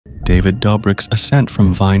David Dobrik's ascent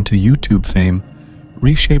from Vine to YouTube fame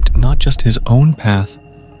reshaped not just his own path,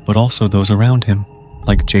 but also those around him,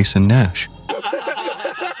 like Jason Nash.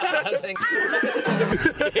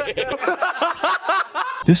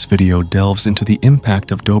 This video delves into the impact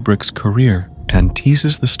of Dobrik's career and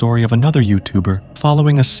teases the story of another YouTuber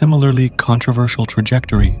following a similarly controversial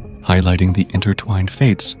trajectory, highlighting the intertwined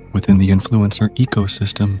fates within the influencer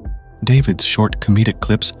ecosystem. David's short comedic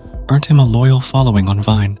clips earned him a loyal following on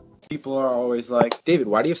Vine. People are always like, David,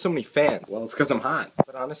 why do you have so many fans? Well, it's because I'm hot.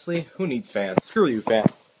 But honestly, who needs fans? Screw you, fan.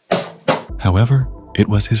 However, it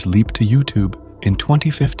was his leap to YouTube in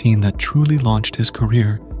 2015 that truly launched his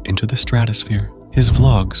career into the stratosphere. His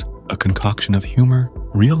vlogs, a concoction of humor,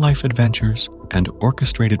 real-life adventures, and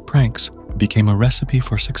orchestrated pranks, became a recipe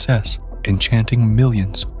for success, enchanting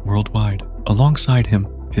millions worldwide. Alongside him,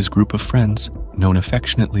 his group of friends, known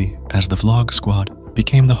affectionately as the Vlog Squad,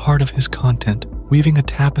 became the heart of his content, weaving a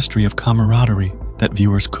tapestry of camaraderie that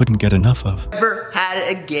viewers couldn't get enough of. Never had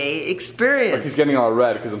a gay experience. Look, he's getting all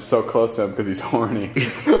red because I'm so close to him because he's horny.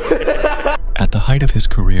 At the height of his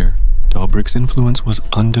career, Dobrik's influence was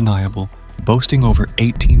undeniable, boasting over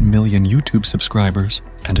 18 million YouTube subscribers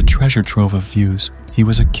and a treasure trove of views. He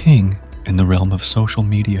was a king in the realm of social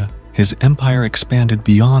media. His empire expanded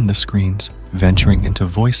beyond the screens, venturing into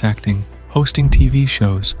voice acting, hosting TV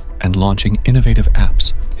shows, and launching innovative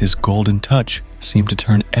apps. His golden touch seemed to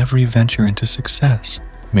turn every venture into success,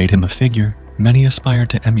 made him a figure many aspired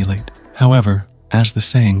to emulate. However, as the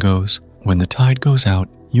saying goes, when the tide goes out,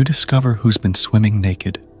 you discover who's been swimming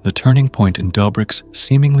naked. The turning point in Dobrik's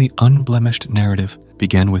seemingly unblemished narrative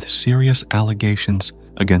began with serious allegations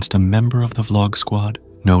against a member of the Vlog Squad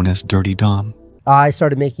known as Dirty Dom. I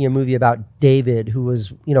started making a movie about David, who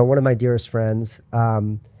was, one of my dearest friends,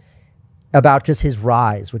 about just his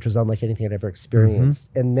rise, which was unlike anything I'd ever experienced.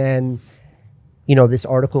 And then, this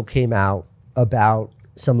article came out about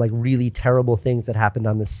some really terrible things that happened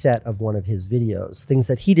on the set of one of his videos, things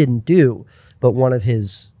that he didn't do, but one of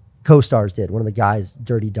his co-stars did. One of the guys,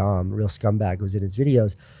 Dirty Dom, a real scumbag, who was in his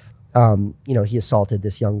videos. He assaulted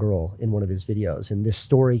this young girl in one of his videos, and this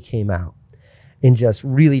story came out and just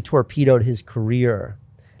really torpedoed his career.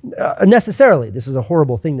 Unnecessarily, this is a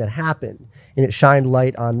horrible thing that happened, and it shined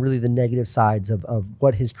light on really the negative sides of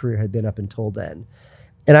what his career had been up until then.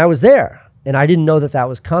 And I was there, and I didn't know that that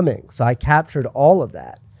was coming, so I captured all of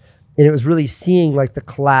that. And it was really seeing the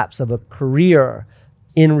collapse of a career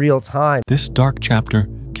in real time. This dark chapter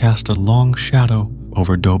cast a long shadow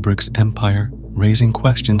over Dobrik's empire, raising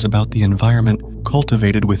questions about the environment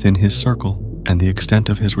cultivated within his circle and the extent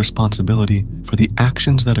of his responsibility for the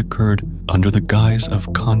actions that occurred under the guise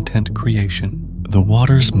of content creation. The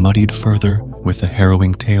waters muddied further with the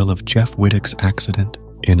harrowing tale of Jeff Wittek's accident.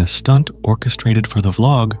 In a stunt orchestrated for the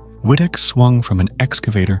vlog, Wittek swung from an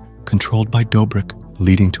excavator controlled by Dobrik,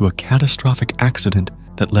 leading to a catastrophic accident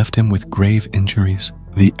that left him with grave injuries.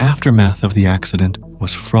 The aftermath of the accident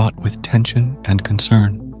was fraught with tension and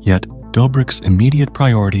concern, yet Dobrik's immediate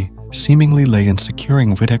priority seemingly lay in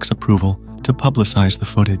securing Wittek's approval to publicize the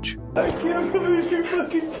footage. I can't believe you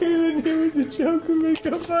fucking came in here with the joke and make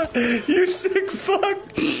up that. You sick fuck!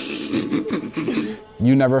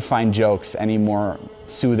 You never find jokes any more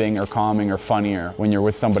soothing or calming or funnier when you're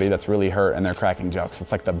with somebody that's really hurt and they're cracking jokes. It's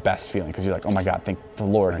the best feeling because you're like, oh my God, thank the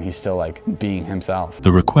Lord, and he's still being himself.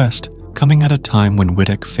 The request, coming at a time when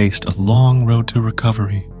Wittek faced a long road to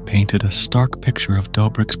recovery, painted a stark picture of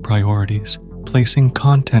Dobrik's priorities, placing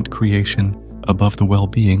content creation above the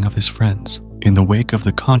well-being of his friends. In the wake of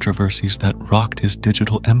the controversies that rocked his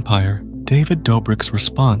digital empire, David Dobrik's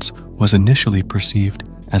response was initially perceived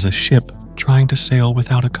as a ship trying to sail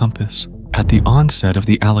without a compass. At the onset of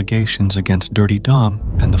the allegations against Dirty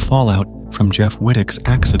Dom and the fallout from Jeff Wittek's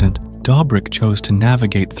accident, Dobrik chose to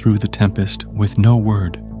navigate through the tempest with no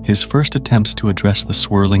word. His first attempts to address the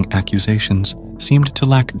swirling accusations seemed to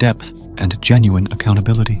lack depth and genuine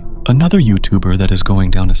accountability. Another YouTuber that is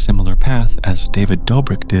going down a similar path as David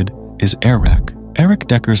Dobrik did is Eric. Eric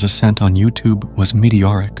Decker's ascent on YouTube was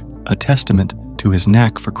meteoric, a testament to his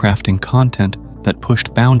knack for crafting content that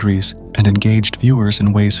pushed boundaries and engaged viewers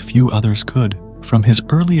in ways few others could. From his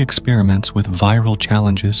early experiments with viral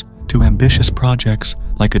challenges to ambitious projects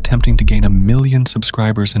like attempting to gain 1 million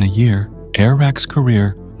subscribers in a year, Eric's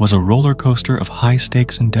career was a roller coaster of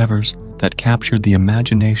high-stakes endeavors that captured the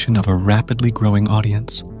imagination of a rapidly growing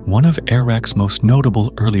audience. One of Eric's most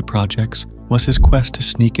notable early projects was his quest to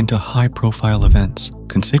sneak into high-profile events.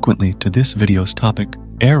 Consequently to this video's topic,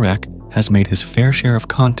 Eric has made his fair share of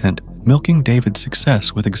content milking David's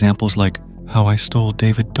success with examples like How I Stole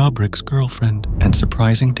David Dobrik's Girlfriend and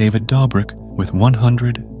surprising David Dobrik with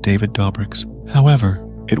 100 David Dobriks. However,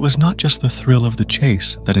 It was not just the thrill of the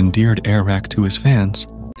chase that endeared Airrack to his fans.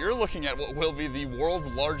 You're looking at what will be the world's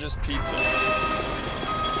largest pizza.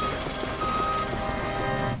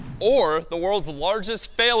 Or the world's largest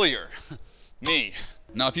failure. Me.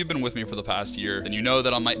 Now, if you've been with me for the past year, then you know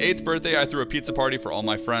that on my 8th birthday, I threw a pizza party for all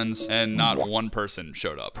my friends, and not one person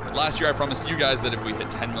showed up. But last year, I promised you guys that if we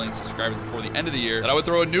hit 10 million subscribers before the end of the year, that I would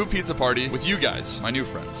throw a new pizza party with you guys, my new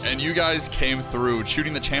friends. And you guys came through,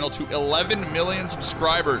 shooting the channel to 11 million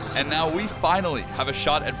subscribers. And now we finally have a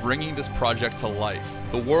shot at bringing this project to life.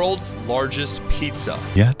 The world's largest pizza.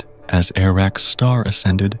 Yet, as Airrack's star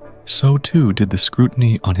ascended, so too did the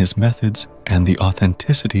scrutiny on his methods and the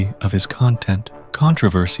authenticity of his content.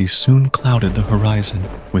 Controversy soon clouded the horizon,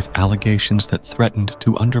 with allegations that threatened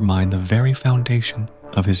to undermine the very foundation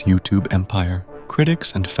of his YouTube empire.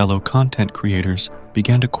 Critics and fellow content creators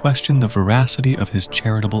began to question the veracity of his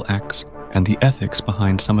charitable acts and the ethics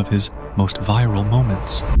behind some of his most viral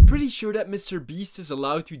moments. Pretty sure that Mr. Beast is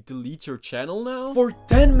allowed to delete your channel now? For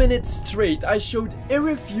 10 minutes straight, I showed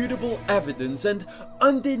irrefutable evidence and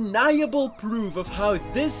undeniable proof of how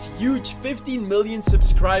this huge 15 million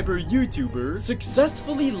subscriber YouTuber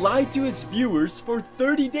successfully lied to his viewers for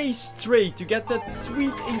 30 days straight to get that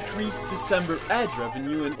sweet increased December ad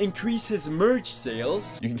revenue and increase his merch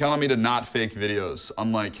sales. You can count on me to not fake videos,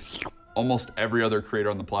 unlike almost every other creator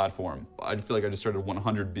on the platform. I feel like I just started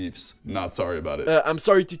 100 beefs. Not sorry about it. I'm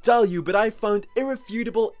sorry to tell you, but I found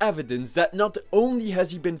irrefutable evidence that not only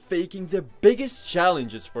has he been faking the biggest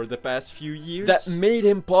challenges for the past few years that made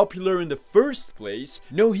him popular in the first place,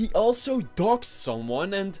 no, he also doxed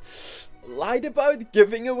someone and lied about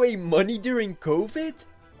giving away money during COVID.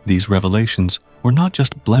 These revelations were not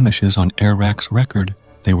just blemishes on Airrack's record,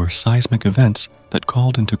 they were seismic events that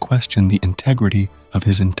called into question the integrity of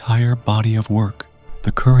his entire body of work.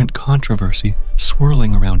 The current controversy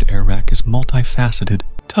swirling around Airrack is multifaceted,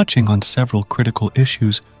 touching on several critical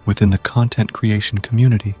issues within the content creation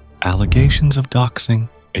community. Allegations of doxing,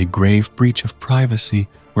 a grave breach of privacy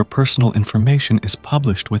where personal information is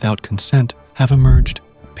published without consent, have emerged,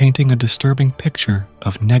 painting a disturbing picture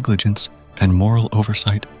of negligence and moral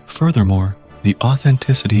oversight. Furthermore, the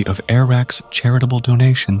authenticity of Airrack's charitable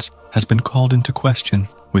donations has been called into question,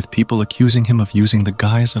 with people accusing him of using the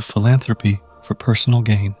guise of philanthropy for personal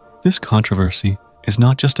gain. This controversy is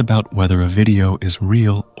not just about whether a video is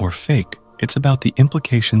real or fake, it's about the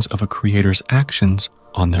implications of a creator's actions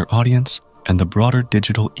on their audience and the broader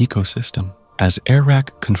digital ecosystem. As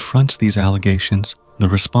Airrack confronts these allegations, the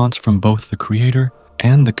response from both the creator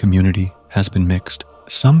and the community has been mixed.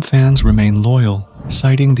 Some fans remain loyal,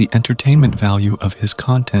 citing the entertainment value of his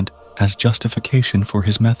content as justification for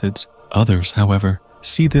his methods. Others, however,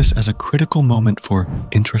 see this as a critical moment for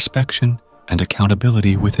introspection and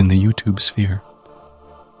accountability within the YouTube sphere.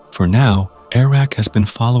 For now, Airrack has been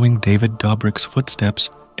following David Dobrik's footsteps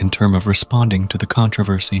in terms of responding to the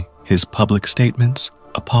controversy. His public statements,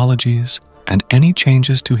 apologies, and any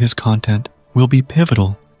changes to his content will be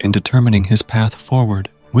pivotal in determining his path forward.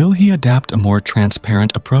 Will he adapt a more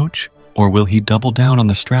transparent approach, or will he double down on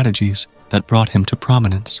the strategies that brought him to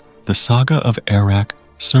prominence? The saga of Airrack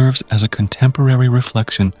serves as a contemporary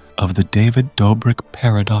reflection of the David Dobrik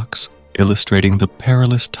paradox, illustrating the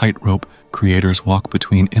perilous tightrope creators walk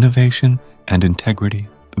between innovation and integrity.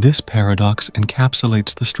 This paradox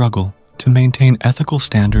encapsulates the struggle to maintain ethical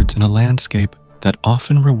standards in a landscape that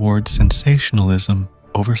often rewards sensationalism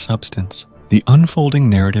over substance. The unfolding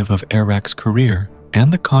narrative of Airrack's career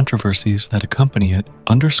and the controversies that accompany it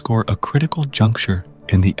underscore a critical juncture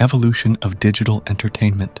in the evolution of digital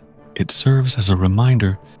entertainment. It serves as a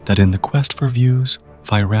reminder that in the quest for views,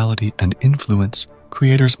 virality, and influence,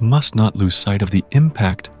 creators must not lose sight of the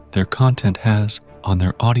impact their content has on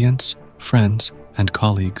their audience, friends, and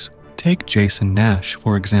colleagues. Take Jason Nash,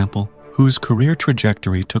 for example, whose career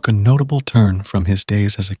trajectory took a notable turn from his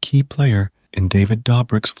days as a key player in David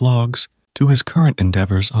Dobrik's vlogs to his current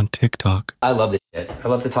endeavors on TikTok. I love this shit. I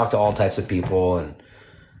love to talk to all types of people, and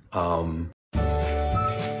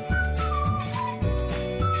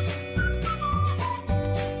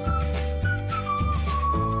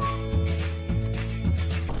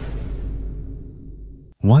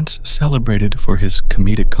Once celebrated for his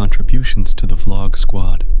comedic contributions to the vlog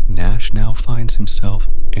squad, Nash now finds himself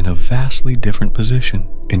in a vastly different position,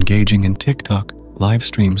 engaging in TikTok live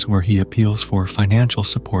streams where he appeals for financial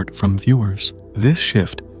support from viewers. This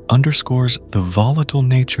shift underscores the volatile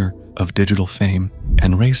nature of digital fame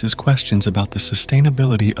and raises questions about the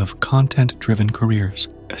sustainability of content-driven careers,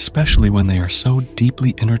 especially when they are so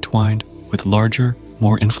deeply intertwined with larger,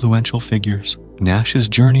 more influential figures. Nash's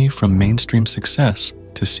journey from mainstream success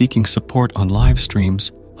to seeking support on live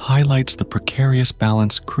streams highlights the precarious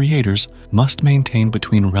balance creators must maintain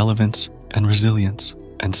between relevance and resilience.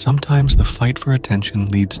 And sometimes the fight for attention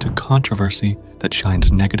leads to controversy that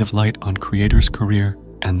shines negative light on creators' career,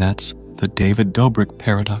 and that's the David Dobrik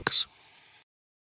paradox.